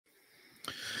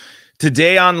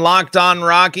Today on Locked On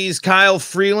Rockies, Kyle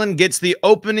Freeland gets the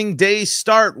opening day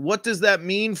start. What does that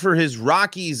mean for his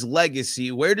Rockies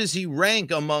legacy? Where does he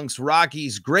rank amongst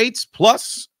Rockies greats?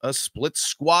 Plus, a split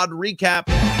squad recap.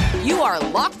 You are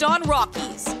Locked On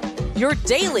Rockies, your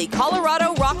daily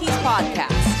Colorado Rockies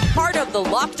podcast. Part of the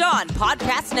Locked On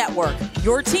Podcast Network,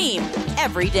 your team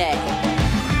every day.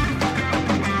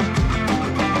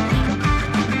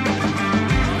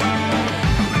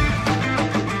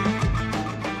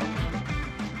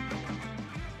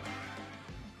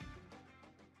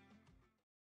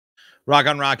 Rock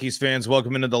on Rockies fans,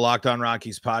 welcome into the Locked On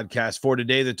Rockies podcast for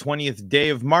today, the 20th day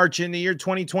of March in the year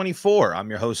 2024. I'm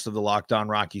your host of the Locked On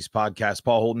Rockies podcast,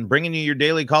 Paul Holden, bringing you your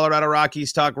daily Colorado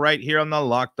Rockies talk right here on the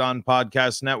Locked On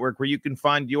Podcast Network, where you can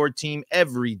find your team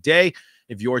every day.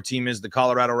 If your team is the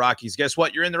Colorado Rockies, guess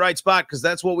what? You're in the right spot, because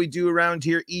that's what we do around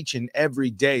here each and every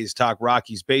day is talk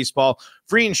Rockies baseball,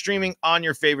 free and streaming on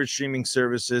your favorite streaming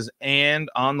services and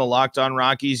on the Locked On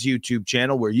Rockies YouTube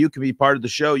channel, where you can be part of the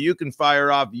show. You can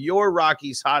fire off your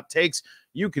Rockies hot takes.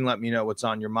 You can let me know what's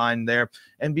on your mind there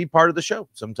and be part of the show.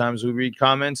 Sometimes we read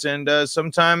comments, and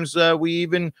sometimes we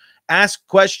even ask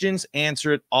questions,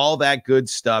 answer it, all that good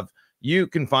stuff. You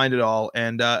can find it all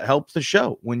and help the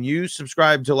show. When you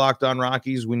subscribe to Locked On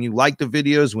Rockies, when you like the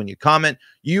videos, when you comment,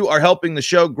 you are helping the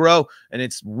show grow, and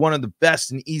it's one of the best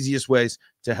and easiest ways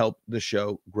to help the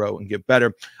show grow and get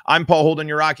better. I'm Paul Holden,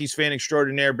 your Rockies fan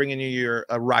extraordinaire, bringing you your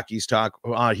Rockies talk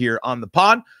here on the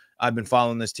pod. I've been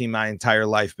following this team my entire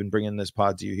life, been bringing this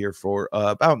pod to you here for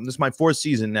this is my fourth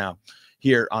season now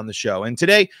here on the show. And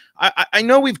today, I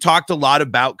know we've talked a lot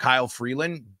about Kyle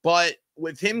Freeland, but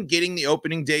with him getting the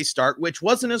opening day start, which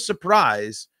wasn't a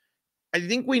surprise, I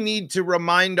think we need to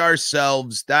remind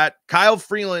ourselves that Kyle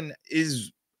Freeland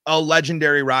is a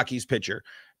legendary Rockies pitcher.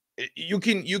 You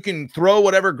can throw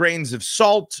whatever grains of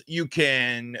salt, you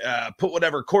can put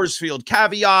whatever Coors Field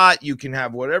caveat, you can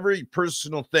have whatever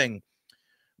personal thing,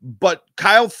 but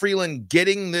Kyle Freeland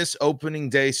getting this opening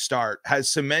day start has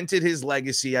cemented his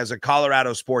legacy as a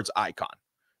Colorado sports icon.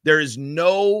 There is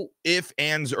no ifs,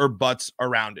 ands, or buts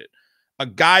around it. A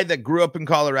guy that grew up in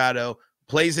Colorado,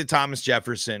 plays at Thomas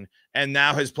Jefferson, and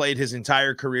now has played his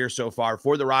entire career so far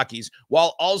for the Rockies,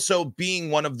 while also being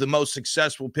one of the most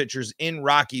successful pitchers in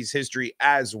Rockies history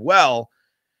as well.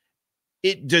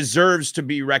 It deserves to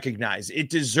be recognized.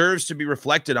 It deserves to be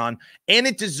reflected on, and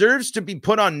it deserves to be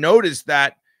put on notice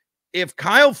that if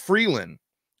Kyle Freeland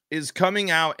is coming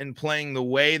out and playing the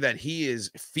way that he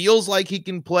feels like he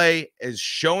can play, is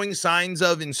showing signs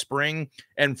of in spring,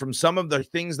 and from some of the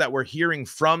things that we're hearing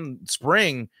from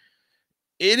spring,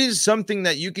 it is something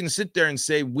that you can sit there and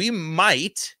say, we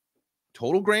might,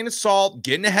 total grain of salt,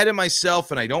 getting ahead of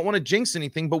myself, and I don't want to jinx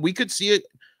anything, but we could see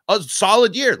a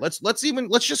solid year. Let's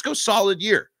just go solid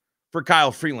year for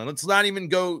Kyle Freeland. Let's not even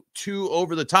go too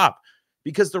over the top,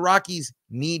 because the Rockies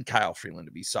need Kyle Freeland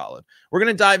to be solid. We're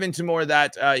going to dive into more of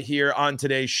that here on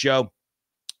today's show.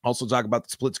 Also talk about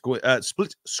the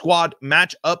split squad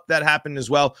matchup that happened as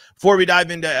well. Before we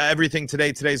dive into everything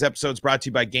today, today's episode is brought to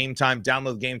you by Gametime.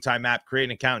 Download the Gametime app, create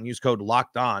an account, and use code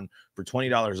LOCKEDON for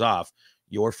 $20 off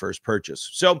your first purchase.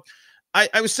 So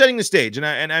I was setting the stage, and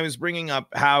I was bringing up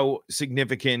how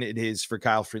significant it is for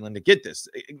Kyle Freeland to get this.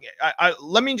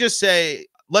 Let me just say,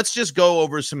 let's just go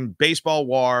over some baseball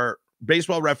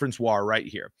reference WAR right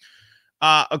here.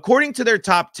 According to their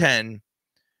top 10,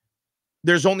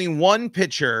 there's only one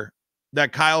pitcher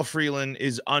that Kyle Freeland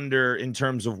is under in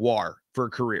terms of WAR for a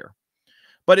career.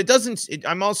 But it doesn't,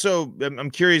 I'm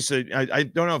curious. I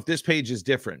don't know if this page is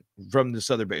different from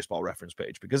this other baseball reference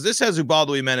page, because this has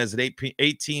Ubaldo Jimenez at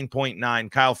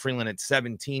 18.9, Kyle Freeland at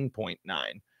 17.9.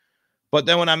 But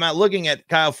then when I'm not looking at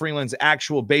Kyle Freeland's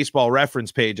actual baseball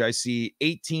reference page, I see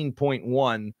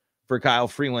 18.1 for Kyle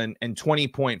Freeland and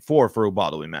 20.4 for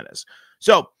Ubaldo Jimenez.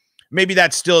 So maybe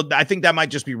that's still, I think that might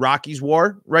just be Rockies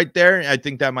WAR right there. I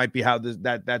think that might be how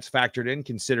that's factored in,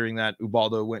 considering that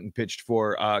Ubaldo went and pitched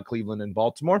for Cleveland and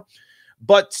Baltimore.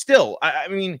 But still, I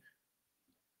mean,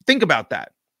 think about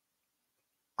that.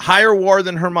 Higher WAR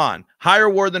than Herman, higher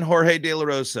WAR than Jorge De La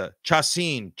Rosa,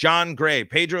 Chacin, John Gray,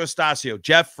 Pedro Estacio,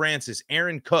 Jeff Francis,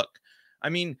 Aaron Cook. I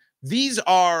mean, these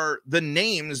are the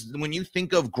names when you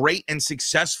think of great and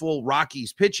successful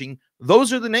Rockies pitching.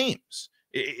 Those are the names.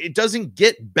 It doesn't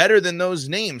get better than those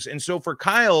names. And so for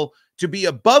Kyle to be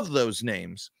above those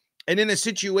names, and in a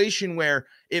situation where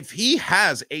if he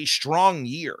has a strong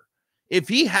year, if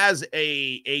he has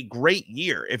a great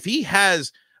year, if he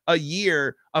has a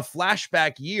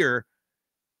flashback year,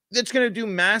 that's going to do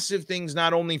massive things,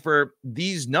 not only for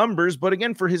these numbers, but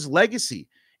again, for his legacy.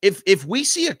 if we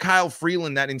see a Kyle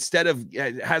Freeland that instead of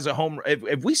has a home,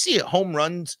 if we see home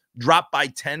runs drop by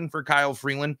 10 for Kyle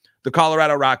Freeland, the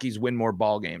Colorado Rockies win more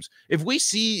ball games. If we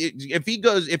see, if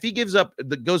he gives up,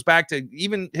 goes back to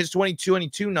even his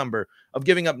 2022 number of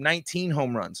giving up 19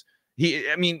 home runs, the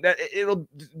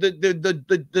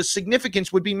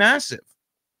significance would be massive.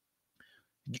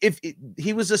 If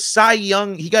he was a Cy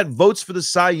Young, he got votes for the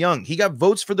Cy Young. He got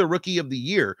votes for the Rookie of the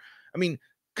Year. I mean,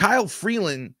 Kyle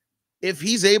Freeland, if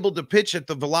he's able to pitch at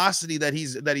the velocity that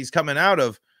he's coming out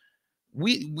of,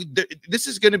 this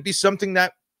is going to be something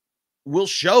that will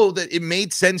show that it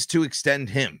made sense to extend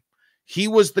him. He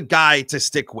was the guy to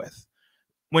stick with.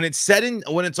 When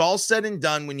it's all said and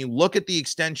done, when you look at the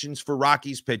extensions for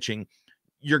Rockies pitching,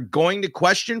 you're going to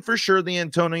question for sure the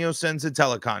Antonio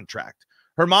Senzatella contract.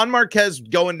 German Marquez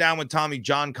going down with Tommy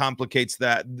John complicates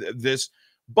this,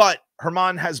 but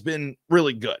German has been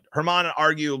really good. German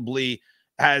arguably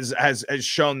has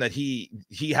shown that he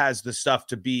has the stuff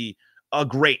to be a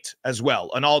great as well,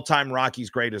 an all-time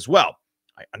Rockies great as well.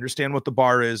 I understand what the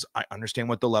bar is. I understand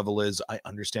what the level is. I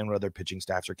understand what other pitching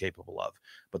staffs are capable of.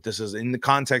 But this is in the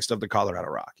context of the Colorado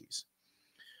Rockies.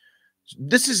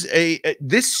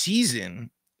 This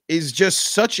season is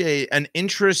just such an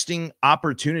interesting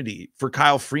opportunity for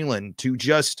Kyle Freeland to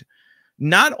just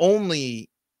not only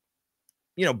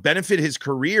benefit his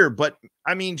career, but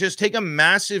just take a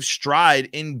massive stride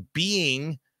in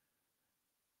being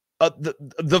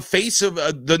the face of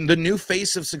the new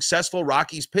face of successful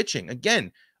Rockies pitching.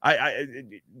 Again, I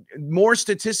more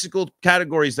statistical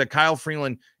categories that Kyle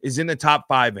Freeland is in the top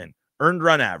 5 in: earned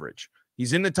run average.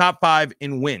 He's in the top 5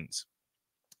 in wins.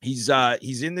 He's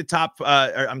in the top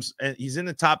he's in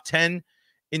the top 10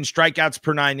 in strikeouts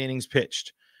per 9 innings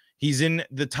pitched. He's in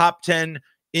the top 10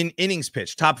 in innings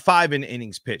pitched, top 5 in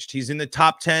innings pitched. He's in the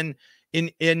top 10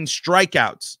 in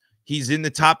strikeouts. He's in the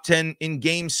top 10 in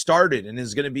games started, and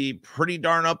is going to be pretty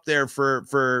darn up there for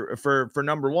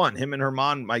number 1. Him and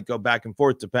German might go back and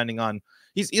forth depending on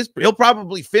he'll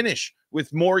probably finish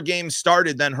with more games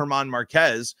started than German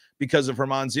Marquez because of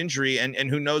German's injury, and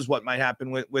who knows what might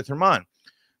happen with German.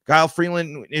 Kyle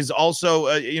Freeland is also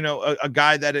a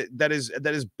guy that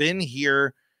has been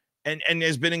here and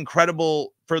has been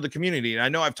incredible for the community. And I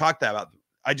know I've talked about.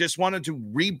 I just wanted to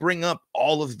bring up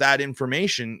all of that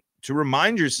information to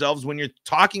remind yourselves when you're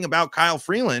talking about Kyle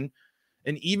Freeland,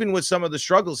 and even with some of the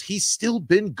struggles, he's still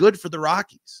been good for the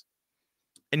Rockies,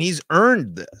 and he's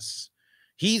earned this.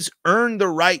 He's earned the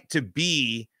right to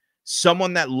be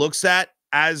someone that looks at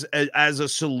as a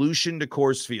solution to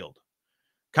Coors Field.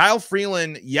 Kyle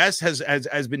Freeland, yes,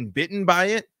 has been bitten by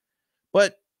it,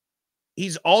 but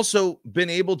he's also been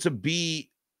able to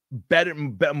be better,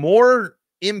 more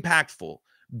impactful,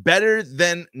 better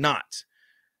than not.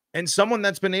 And someone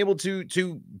that's been able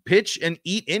to pitch and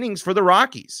eat innings for the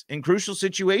Rockies in crucial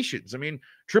situations. I mean,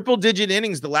 triple-digit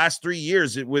innings the last 3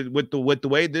 years with the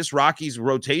way this Rockies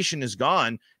rotation has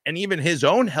gone, and even his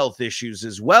own health issues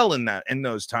as well in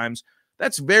those times.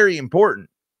 That's very important.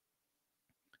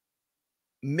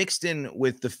 Mixed in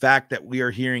with the fact that we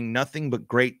are hearing nothing but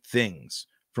great things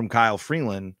from Kyle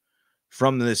Freeland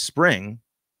from this spring.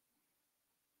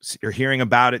 You're hearing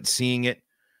about it, seeing it.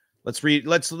 Let's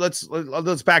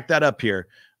back that up here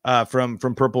from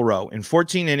Purple Row. In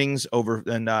 14 innings over,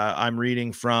 and I'm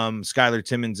reading from Skylar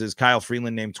Timmons' Kyle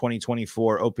Freeland named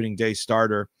 2024 opening day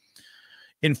starter.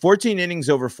 In 14 innings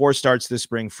over 4 starts this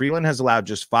spring, Freeland has allowed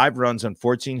just 5 runs on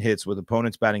 14 hits, with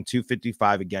opponents batting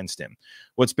 .255 against him.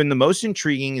 What's been the most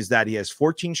intriguing is that he has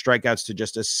 14 strikeouts to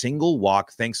just a single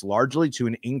walk, thanks largely to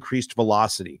an increased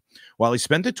velocity. While he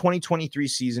spent the 2023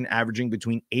 season averaging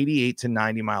between 88 to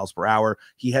 90 miles per hour,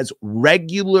 he has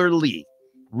regularly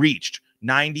reached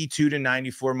 92 to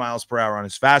 94 miles per hour on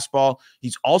his fastball.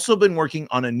 He's also been working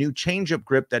on a new changeup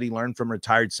grip that he learned from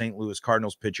retired St. Louis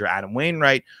Cardinals pitcher Adam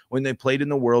Wainwright when they played in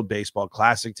the World Baseball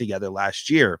Classic together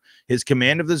last year. His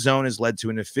command of the zone has led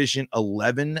to an efficient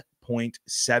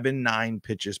 11.79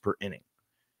 pitches per inning.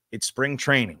 It's spring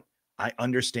training. I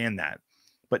understand that.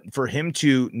 But for him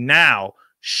to now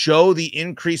show the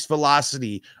increased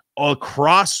velocity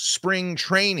across spring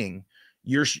training,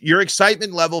 your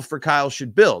excitement level for Kyle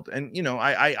should build. And,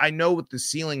 I know what the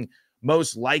ceiling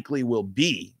most likely will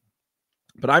be,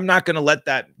 but I'm not going to let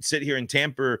that sit here and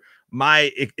tamper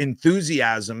my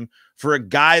enthusiasm for a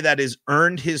guy that has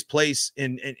earned his place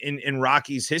in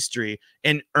Rockies history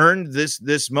and earned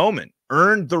this moment,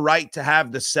 earned the right to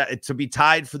have to be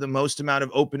tied for the most amount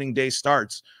of opening day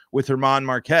starts with German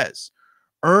Marquez,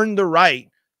 earned the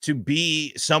right to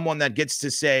be someone that gets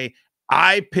to say,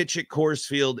 I pitch at Coors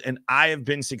Field and I have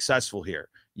been successful here.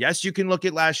 Yes, you can look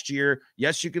at last year.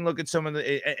 Yes, you can look at some of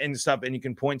the and stuff, and you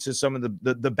can point to some of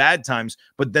the bad times,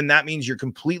 but then that means you're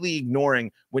completely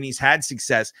ignoring when he's had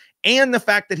success and the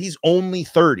fact that he's only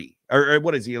 30. Or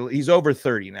what is he? He's over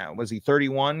 30 now. Was he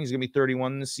 31? He's going to be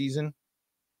 31 this season.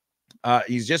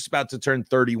 He's just about to turn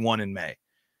 31 in May.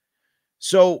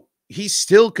 So he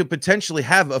still could potentially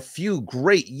have a few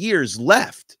great years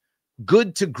left,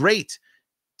 good to great,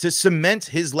 to cement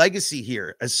his legacy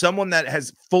here as someone that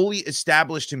has fully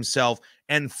established himself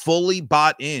and fully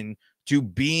bought in to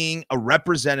being a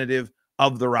representative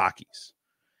of the Rockies.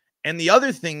 And the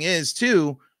other thing is,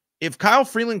 too, if Kyle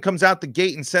Freeland comes out the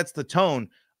gate and sets the tone,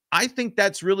 I think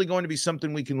that's really going to be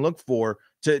something we can look for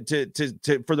for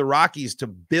the Rockies to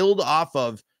build off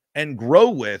of and grow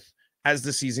with as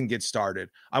the season gets started.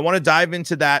 I want to dive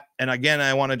into that. And again,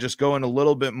 I want to just go in a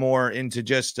little bit more into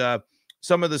just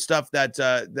some of the stuff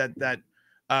that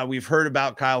we've heard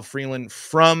about Kyle Freeland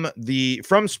from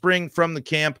spring, from the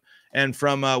camp, and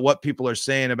from what people are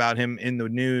saying about him in the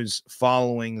news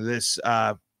following this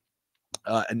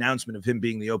announcement of him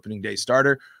being the opening day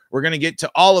starter. We're going to get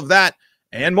to all of that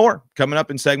and more coming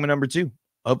up in segment number 2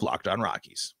 of Locked On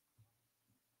Rockies.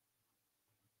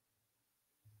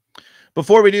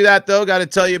 Before we do that, though, got to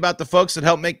tell you about the folks that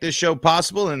help make this show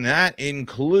possible, and that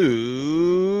includes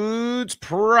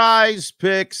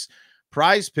PrizePicks.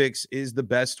 PrizePicks is the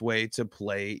best way to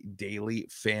play daily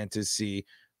fantasy.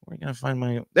 Where are you going to find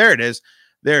my... There it is.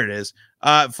 There it is.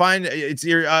 It's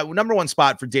your number one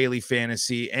spot for daily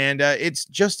fantasy, and it's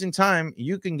just in time.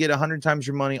 You can get 100 times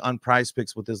your money on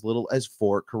PrizePicks with as little as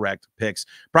 4 correct picks.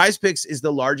 PrizePicks is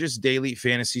the largest daily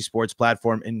fantasy sports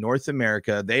platform in North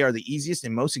America. They are the easiest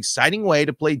and most exciting way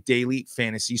to play daily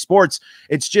fantasy sports.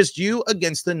 It's just you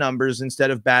against the numbers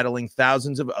instead of battling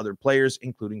thousands of other players,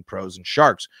 including pros and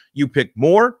sharks. You pick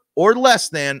more or less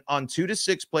than on 2 to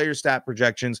 6 player stat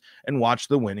projections and watch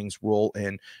the winnings roll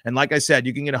in. And like I said,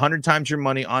 you can get 100 times your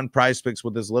money on PrizePicks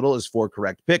with as little as 4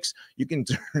 correct picks. You can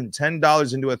turn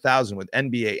 $10 into $1,000 with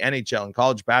NBA, NHL, and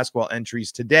college basketball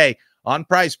entries today on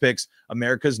PrizePicks,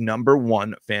 America's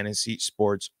 #1 fantasy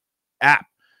sports app.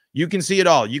 You can see it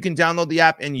all. You can download the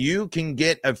app and you can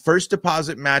get a first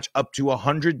deposit match up to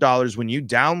 $100 when you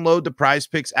download the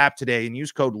PrizePicks app today and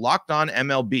use code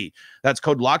LOCKEDONMLB. That's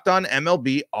code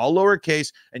LOCKEDONMLB, all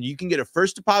lowercase, and you can get a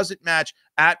first deposit match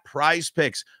at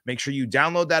PrizePicks. Make sure you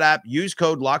download that app, use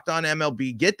code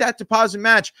LOCKEDONMLB, get that deposit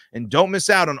match, and don't miss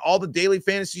out on all the daily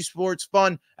fantasy sports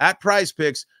fun at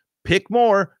PrizePicks. Pick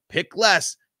more, pick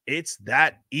less. It's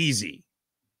that easy.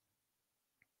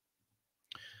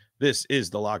 This is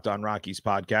the Locked On Rockies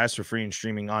podcast for free and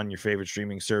streaming on your favorite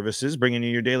streaming services, bringing you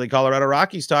your daily Colorado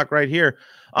Rockies talk right here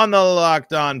on the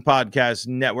Locked On Podcast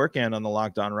Network and on the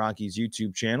Locked On Rockies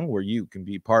YouTube channel, where you can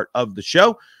be part of the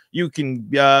show. You can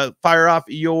fire off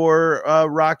your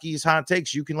Rockies hot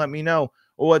takes. You can let me know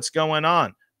what's going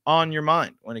on your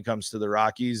mind when it comes to the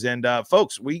Rockies. And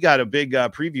folks, we got a big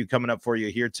preview coming up for you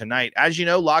here tonight. As you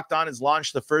know, Locked On has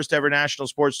launched the first ever national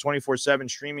sports 24/7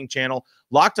 streaming channel,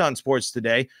 Locked On Sports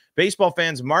Today. Baseball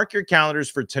fans, mark your calendars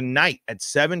for tonight at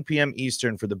 7 p.m.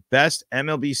 Eastern for the best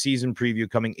MLB season preview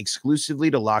coming exclusively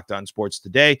to Locked On Sports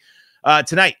Today.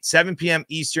 Tonight, 7 p.m.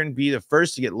 Eastern, be the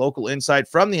first to get local insight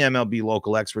from the MLB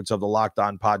local experts of the Locked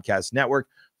On Podcast Network.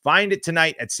 Find it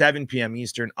tonight at 7 p.m.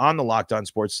 Eastern on the Locked On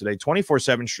Sports Today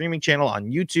 24/7 streaming channel on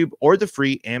YouTube or the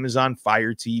free Amazon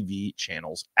Fire TV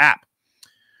channels app.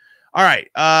 All right,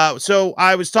 so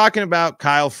I was talking about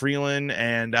Kyle Freeland,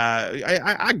 and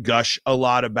I gush a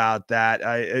lot about that.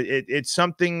 It's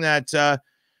something that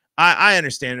I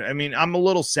understand. I mean, I'm a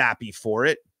little sappy for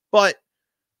it, but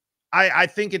I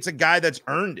think it's a guy that's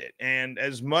earned it. And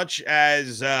as much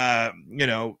as,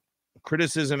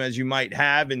 criticism as you might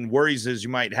have and worries as you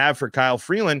might have for Kyle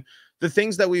Freeland, the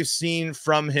things that we've seen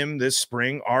from him this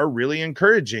spring are really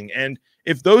encouraging. And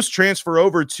if those transfer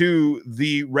over to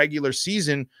the regular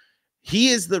season, he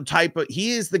is the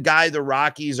guy the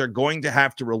Rockies are going to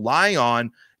have to rely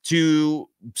on to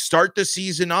start the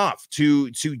season off, to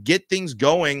get things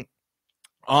going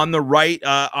on the right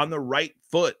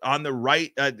foot,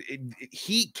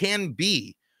 he can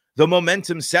be the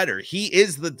momentum setter. He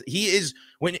is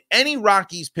when any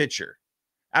Rockies pitcher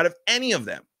out of any of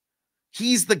them,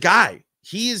 he's the guy.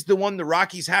 He is the one the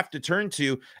Rockies have to turn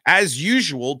to as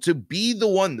usual to be the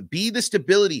one, be the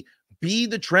stability, be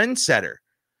the trend setter.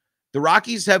 The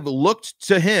Rockies have looked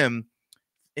to him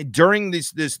during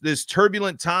this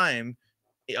turbulent time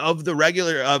of the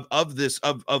regular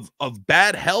of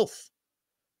bad health.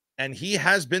 And he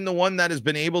has been the one that has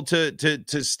been able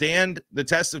to stand the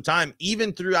test of time,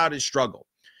 even throughout his struggle.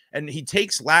 And he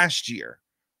takes last year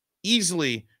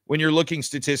easily, when you're looking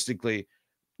statistically,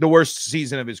 the worst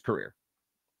season of his career.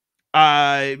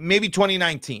 Maybe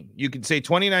 2019. You could say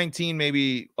 2019,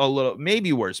 maybe a little,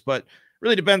 maybe worse, but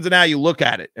really depends on how you look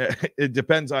at it. It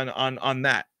depends on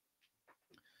that.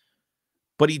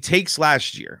 But he takes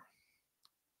last year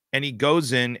and he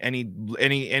goes in and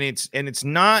it's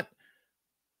not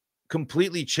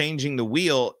completely changing the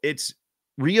wheel. It's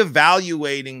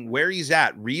reevaluating where he's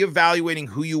at, reevaluating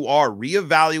who you are,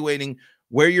 reevaluating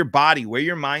where your body, where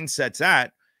your mindset's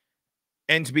at,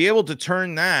 and to be able to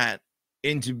turn that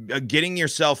into getting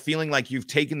yourself feeling like you've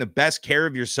taken the best care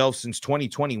of yourself since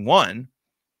 2021,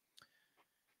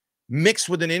 mixed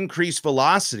with an increased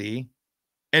velocity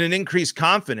and an increased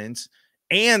confidence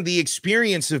and the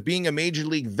experience of being a major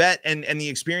league vet and the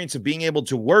experience of being able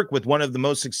to work with one of the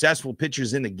most successful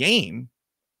pitchers in the game.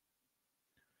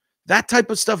 That type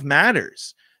of stuff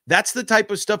matters. That's the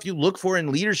type of stuff you look for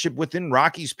in leadership within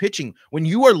Rockies pitching. When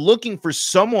you are looking for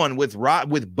someone with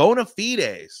bona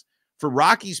fides for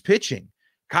Rockies pitching,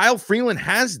 Kyle Freeland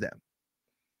has them.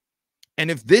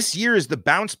 And if this year is the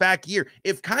bounce back year,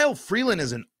 if Kyle Freeland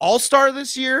is an all-star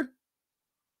this year,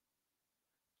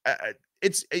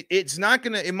 it's not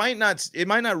gonna, it might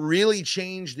not really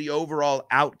change the overall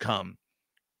outcome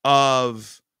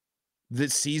of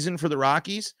this season for the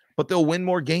Rockies, but they'll win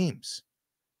more games.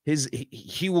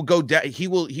 He will go down, he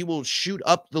will shoot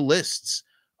up the lists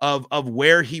of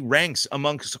where he ranks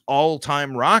amongst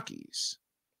all-time Rockies.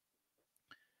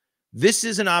 This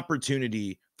is an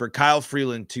opportunity for Kyle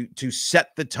Freeland to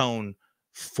set the tone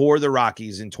for the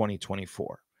Rockies in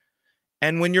 2024.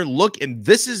 And when you're looking,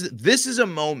 this is a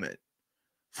moment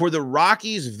for the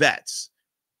Rockies vets,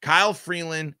 Kyle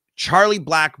Freeland, Charlie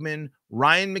Blackmon,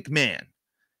 Ryan McMahon,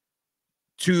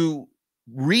 to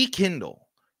rekindle,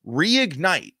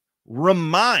 reignite,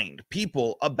 remind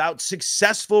people about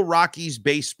successful Rockies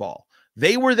baseball.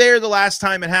 They were there the last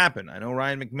time it happened. I know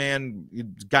Ryan McMahon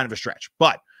is kind of a stretch,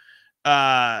 but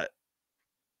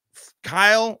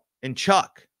Kyle and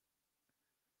Chuck,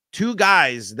 two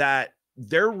guys that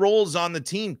their roles on the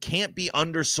team can't be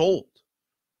undersold.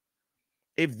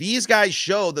 If these guys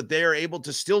show that they are able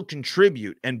to still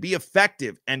contribute and be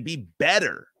effective and be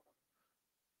better,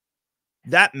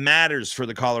 that matters for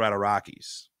the Colorado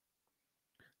Rockies.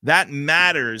 That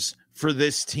matters for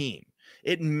this team.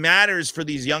 It matters for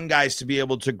these young guys to be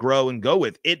able to grow and go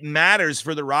with. It matters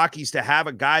for the Rockies to have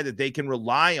a guy that they can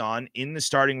rely on in the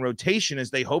starting rotation as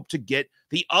they hope to get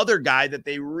the other guy that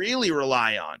they really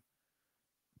rely on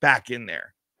back in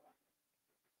there.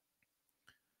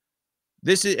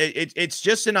 This is it's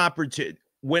just an opportunity.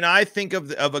 When I think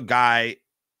of a guy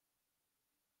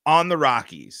on the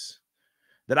Rockies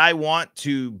that I want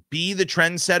to be the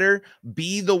trendsetter,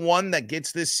 be the one that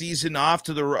gets this season off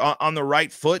to on the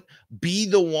right foot, be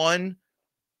the one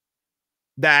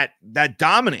that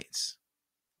dominates,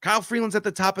 Kyle Freeland's at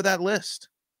the top of that list.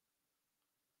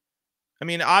 I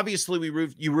mean, obviously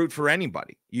you root for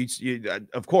anybody. You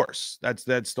of course, that's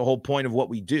the whole point of what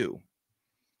we do.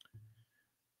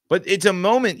 But it's a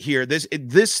moment here. This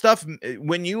stuff,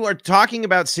 when you are talking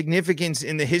about significance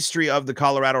in the history of the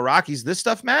Colorado Rockies, this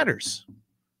stuff matters.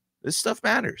 This stuff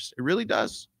matters. It really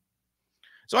does.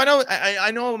 So I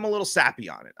know I'm a little sappy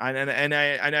on it. And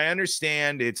I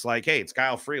understand it's like, hey, it's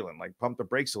Kyle Freeland, like pump the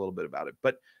brakes a little bit about it.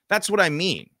 But that's what I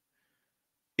mean.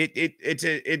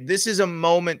 This is a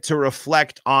moment to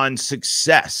reflect on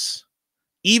success,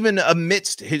 even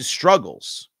amidst his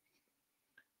struggles.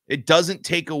 It doesn't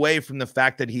take away from the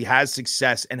fact that he has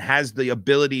success and has the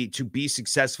ability to be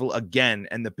successful again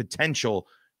and the potential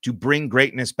to bring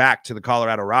greatness back to the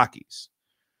Colorado Rockies.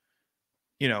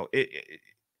 You know,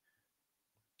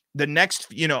 the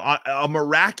next, a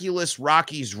miraculous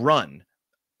Rockies run,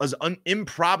 as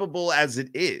improbable as it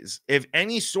is, if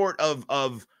any sort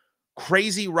of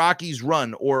crazy Rockies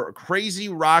run or crazy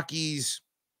Rockies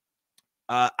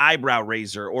eyebrow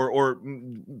raiser or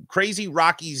crazy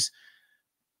Rockies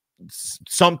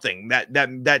something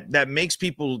that makes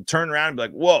people turn around and be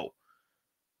like, whoa,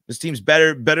 this team's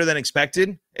better than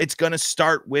expected. It's going to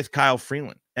start with Kyle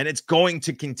Freeland, and it's going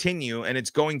to continue, and it's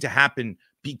going to happen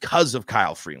because of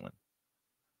Kyle Freeland.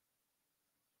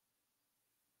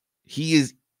 He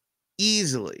is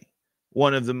easily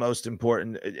one of the most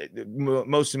important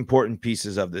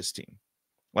pieces of this team,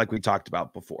 like we talked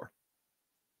about before.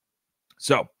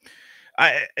 So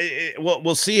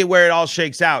we'll see where it all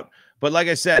shakes out. But like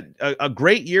I said, a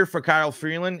great year for Kyle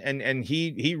Freeland, and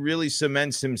he really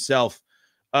cements himself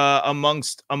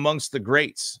amongst the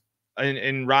greats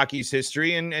in Rockies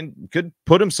history, and could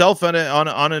put himself on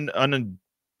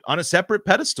a separate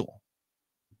pedestal.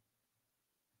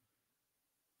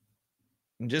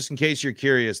 And just in case you're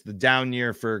curious, the down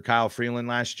year for Kyle Freeland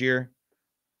last year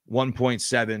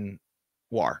 1.7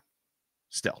 WAR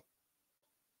still.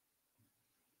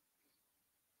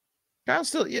 Kyle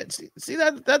still, yeah. See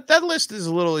that list is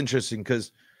a little interesting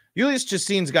because Julius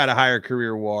Chacin's got a higher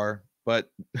career WAR,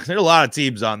 but there are a lot of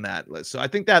teams on that list. So I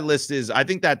think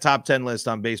that top 10 list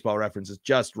on Baseball Reference is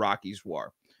just Rocky's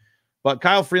WAR. But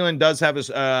Kyle Freeland does have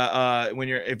his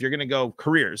if you're gonna go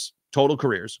total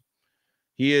careers,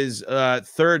 he is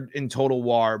third in total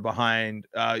WAR behind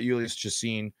Julius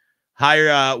Chacin,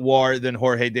 higher WAR than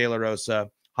Jorge De La Rosa,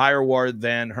 higher WAR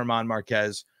than German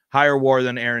Marquez, higher WAR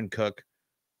than Aaron Cook,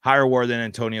 higher WAR than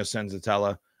Antonio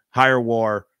Senzatella, higher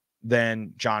WAR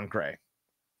than John Gray.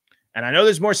 And I know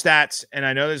there's more stats and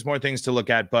I know there's more things to look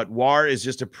at, but WAR is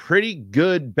just a pretty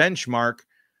good benchmark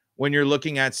when you're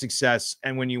looking at success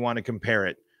and when you want to compare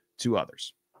it to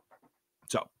others.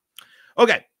 So,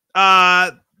 okay.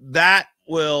 That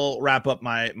will wrap up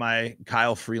my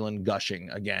Kyle Freeland gushing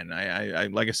again. I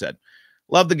like I said,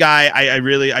 love the guy.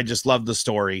 I just love the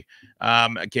story.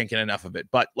 I can't get enough of it.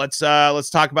 But let's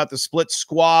talk about the split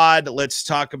squad. Let's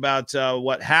talk about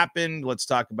what happened. Let's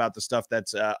talk about the stuff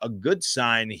that's a good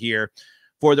sign here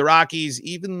for the Rockies,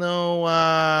 even though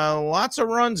lots of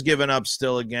runs given up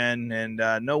still again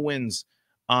and no wins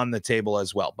on the table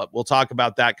as well. But we'll talk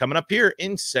about that coming up here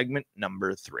in segment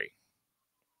number 3.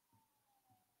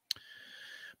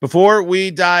 Before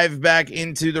we dive back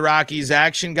into the Rockies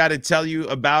action, got to tell you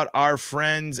about our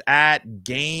friends at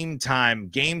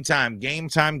Gametime.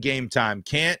 Gametime.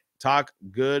 Can't talk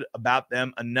good about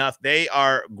them enough. They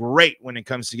are great when it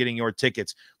comes to getting your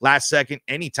tickets. Last second,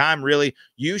 anytime, really.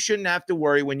 You shouldn't have to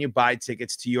worry when you buy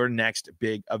tickets to your next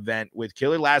big event. With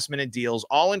killer last-minute deals,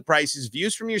 all-in prices,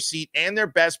 views from your seat, and their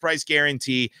best price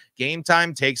guarantee,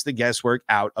 Gametime takes the guesswork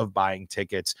out of buying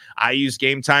tickets. I used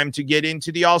Gametime to get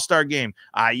into the All-Star game.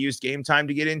 I used Gametime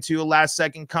to get into a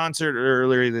last-second concert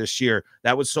earlier this year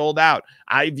that was sold out.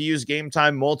 I've used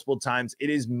Gametime multiple times.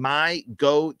 It is my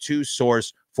go-to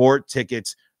source for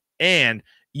tickets, and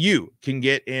you can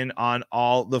get in on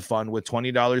all the fun with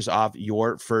 $20 off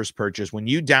your first purchase when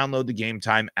you download the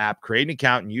Gametime app, create an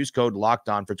account, and use code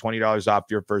LOCKEDON for $20 off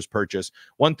your first purchase.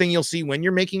 One thing you'll see when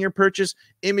you're making your purchase,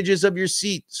 images of your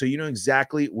seat, so you know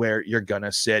exactly where you're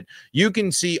gonna sit. You can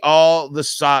see all the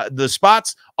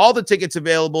spots, all the tickets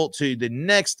available to the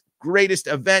next greatest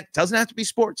event. Doesn't have to be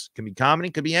sports, can be comedy,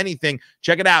 could be anything.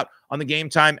 Check it out on the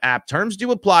Gametime app. Terms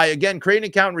do apply. Again, create an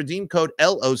account and redeem code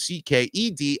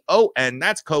LOCKEDON.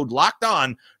 That's code locked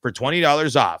on for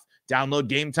 $20 off. Download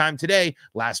Gametime today.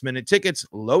 Last minute tickets,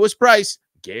 lowest price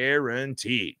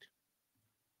guaranteed.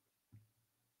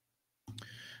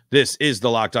 This is the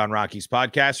Locked On Rockies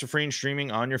podcast for free and streaming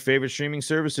on your favorite streaming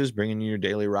services, bringing you your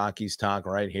daily Rockies talk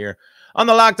right here on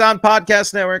the Locked On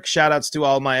Podcast Network. Shout-outs to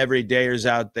all my everydayers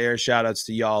out there. Shout-outs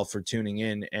to y'all for tuning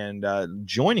in and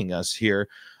joining us here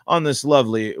on this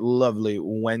lovely, lovely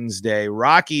Wednesday.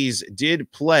 Rockies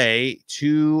did play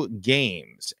 2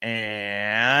 games,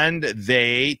 and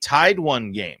they tied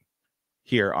 1 game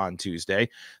here on Tuesday.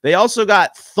 They also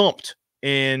got thumped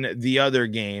in the other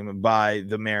game by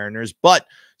the Mariners, but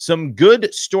some good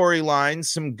storylines,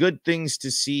 some good things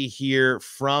to see here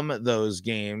from those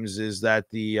games is that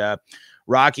the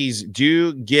Rockies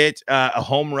do get a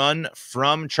home run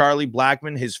from Charlie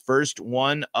Blackmon, his first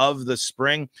one of the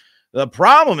spring. The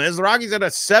problem is the Rockies had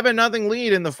a 7-0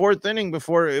 lead in the 4th inning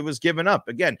before it was given up.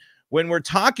 Again, when we're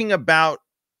talking about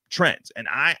trends, and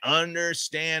I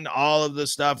understand all of the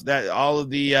stuff that all of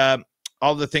the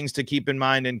things to keep in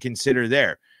mind and consider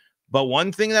there. But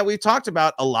one thing that we've talked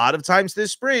about a lot of times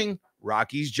this spring,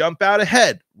 Rockies jump out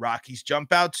ahead. Rockies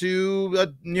jump out to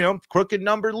a crooked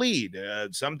number lead,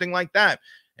 something like that.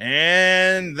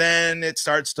 And then it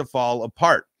starts to fall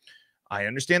apart. I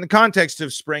understand the context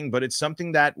of spring, but it's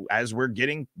something that as we're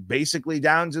getting basically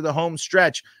down to the home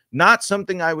stretch, not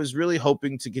something I was really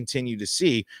hoping to continue to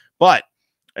see. But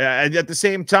at the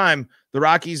same time, the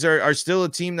Rockies are still a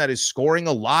team that is scoring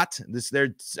a lot.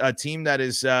 They're a team that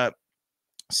is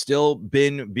still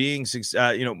been being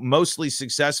mostly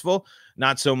successful,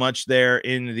 not so much there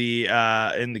in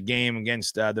the game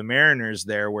against the Mariners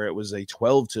there, where it was a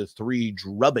 12-3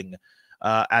 drubbing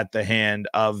at the hand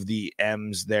of the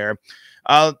M's there.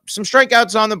 Some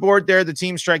strikeouts on the board there. The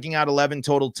team striking out 11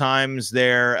 total times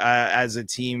there as a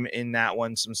team in that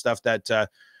one. Some stuff that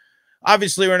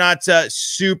obviously we're not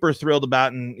super thrilled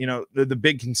about. And, the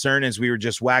big concern is we were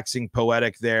just waxing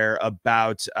poetic there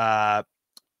about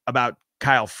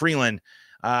Kyle Freeland.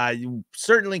 You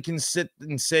certainly can sit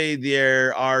and say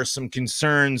there are some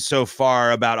concerns so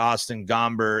far about Austin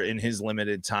Gomber in his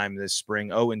limited time this spring.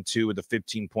 0-2 with a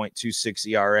 15.26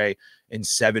 ERA in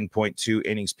 7.2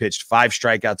 innings pitched, 5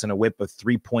 strikeouts and a whip of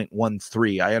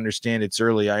 3.13. I understand it's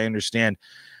early. I understand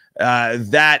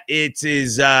that it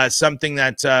is something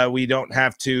that we don't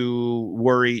have to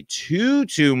worry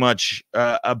too much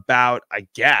about, I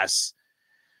guess.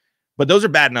 But those are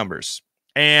bad numbers.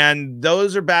 And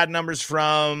those are bad numbers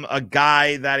from a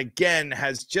guy that, again,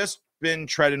 has just been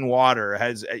treading water,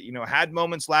 has, had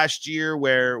moments last year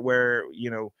where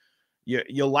you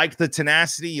like the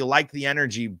tenacity, you like the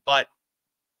energy, but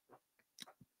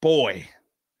boy,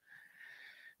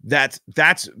 that's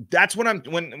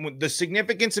when the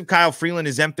significance of Kyle Freeland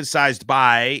is emphasized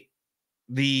by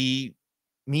the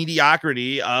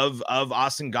mediocrity of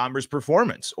Austin Gomber's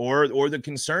performance or the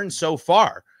concerns so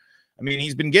far. I mean,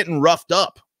 he's been getting roughed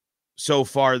up so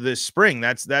far this spring.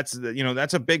 That's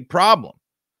a big problem.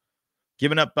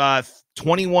 Giving up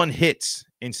 21 hits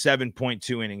in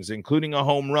 7.2 innings, including a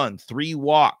home run, 3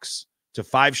 walks to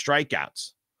 5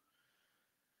 strikeouts.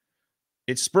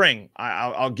 It's spring.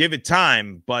 I'll give it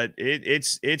time, but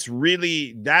it's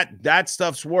really that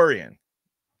stuff's worrying.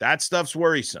 That stuff's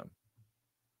worrisome.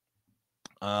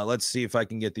 Let's see if I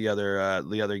can get the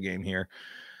other game here.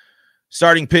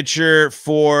 Starting pitcher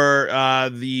for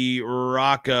the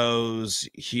Rockies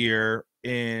here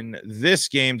in this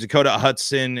game, Dakota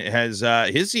Hudson has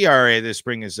his ERA this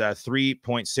spring is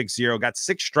 3.60. Got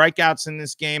 6 strikeouts in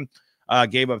this game.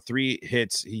 Gave up 3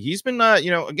 hits. He's been,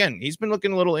 he's been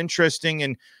looking a little interesting.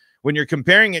 And when you're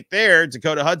comparing it there,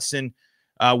 Dakota Hudson,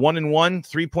 1-1,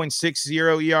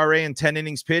 3.60 ERA in 10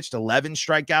 innings pitched, 11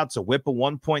 strikeouts, a whip of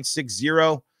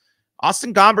 1.60.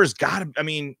 Austin Gomber's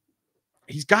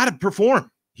he's got to perform.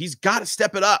 He's got to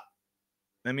step it up.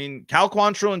 I mean, Cal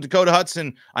Quantrill and Dakota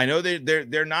Hudson, I know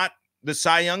they're not the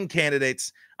Cy Young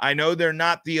candidates. I know they're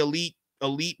not the elite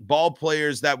ball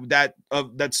players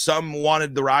that some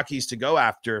wanted the Rockies to go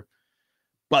after,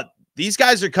 but these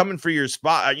guys are coming for your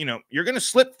spot. You're going to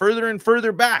slip further and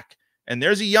further back. And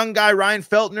there's a young guy, Ryan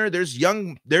Feltner.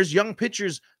 There's young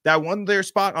pitchers that won their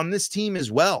spot on this team as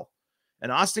well.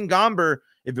 And Austin Gomber,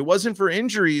 if it wasn't for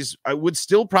injuries, I would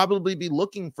still probably be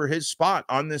looking for his spot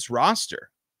on this roster.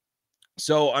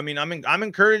 So, I mean, I'm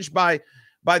encouraged by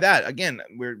that. Again,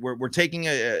 we're taking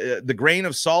the grain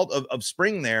of salt of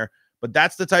spring there, but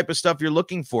that's the type of stuff you're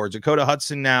looking for. Dakota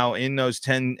Hudson now in those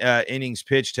 10 innings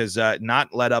pitched has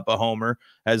not let up a homer,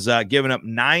 has given up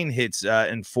 9 hits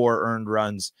and 4 earned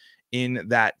runs in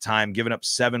that time, giving up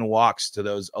 7 walks to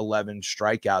those 11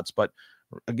 strikeouts. But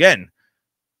again,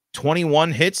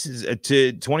 21 hits in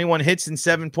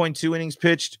 7.2 innings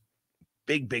pitched.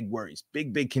 Big worries,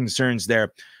 big concerns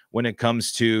there when it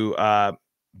comes to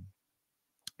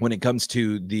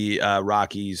the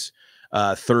Rockies'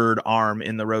 third arm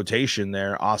in the rotation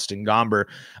there, Austin Gomber.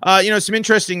 Some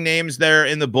interesting names there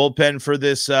in the bullpen for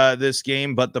this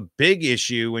game, but the big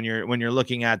issue when you're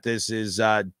looking at this is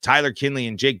Tyler Kinley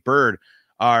and Jake Bird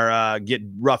are get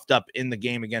roughed up in the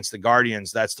game against the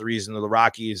Guardians. That's the reason the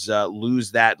Rockies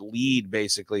lose that lead.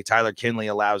 Basically, Tyler Kinley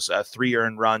allows 3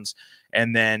 earned runs,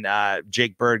 and then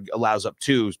Jake Bird allows up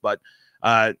 2s, but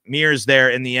Mears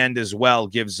there in the end as well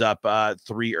gives up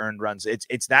 3 earned runs.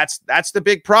 That's the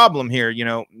big problem here.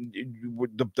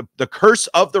 The curse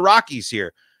of the Rockies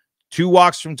here. 2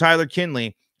 walks from Tyler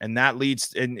Kinley, and that leads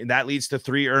to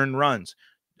 3 earned runs.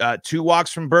 2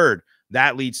 walks from Bird,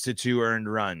 that leads to 2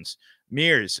 earned runs.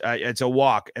 Mears, it's a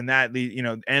walk, and that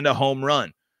and a home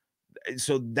run.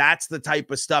 So that's the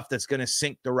type of stuff that's going to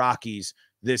sink the Rockies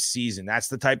this season. That's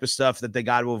the type of stuff that they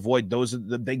got to avoid.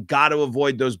 They got to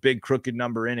avoid those big crooked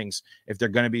number innings if they're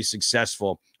going to be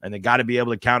successful, and they got to be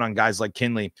able to count on guys like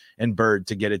Kinley and Bird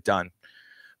to get it done.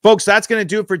 Folks, that's going to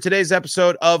do it for today's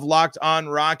episode of Locked On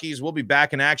Rockies. We'll be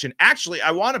back in action. Actually,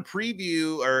 I want to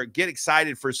preview or get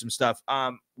excited for some stuff.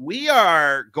 We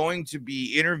are going to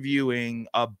be interviewing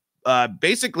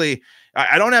basically,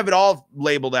 I don't have it all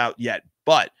labeled out yet,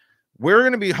 but we're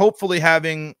going to be hopefully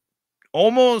having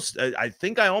I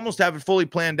think I almost have it fully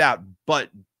planned out,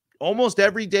 but almost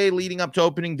every day leading up to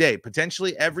opening day,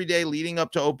 potentially every day leading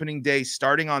up to opening day,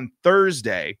 starting on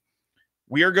Thursday,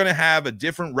 we are going to have a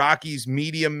different Rockies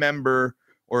media member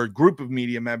or a group of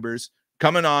media members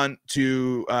coming on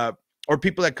to, or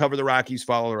people that cover the Rockies,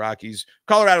 follow the Rockies,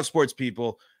 Colorado sports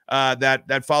people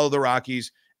that follow the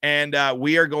Rockies. And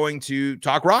we are going to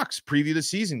talk rocks, preview the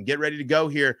season, get ready to go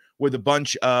here with a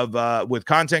bunch of with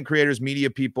content creators, media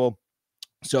people.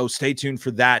 So stay tuned for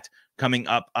that coming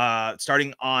up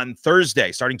starting on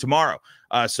Thursday, starting tomorrow.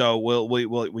 So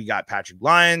we got Patrick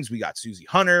Lyons, we got Susie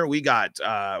Hunter, we got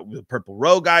the Purple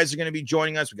Row guys are going to be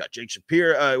joining us. We got Jake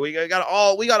Shapiro. We got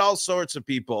all sorts of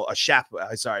people.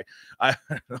 Sorry, I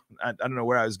don't know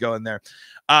where I was going there,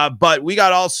 but we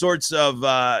got all sorts of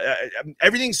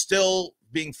everything's still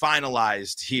being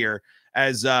finalized here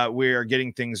as we're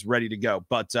getting things ready to go.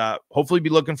 But hopefully, be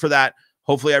looking for that.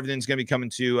 Hopefully, everything's going to be coming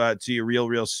to you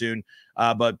real soon.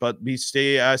 But be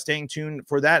staying tuned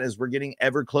for that as we're getting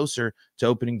ever closer to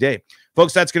opening day.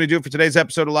 Folks, that's going to do it for today's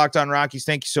episode of Locked On Rockies.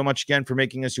 Thank you so much again for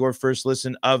making us your first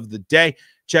listen of the day.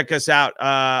 Check us out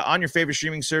on your favorite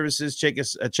streaming services. Check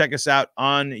us out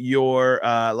on your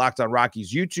Locked On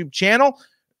Rockies YouTube channel.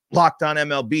 Locked On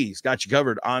MLB's got you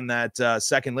covered on that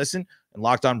second listen. And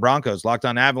Locked On Broncos, Locked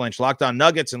On Avalanche, Locked On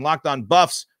Nuggets, and Locked On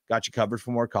Buffs got you covered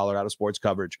for more Colorado sports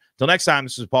coverage. Till next time,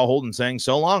 this is Paul Holden saying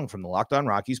so long from the Locked On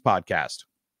Rockies podcast.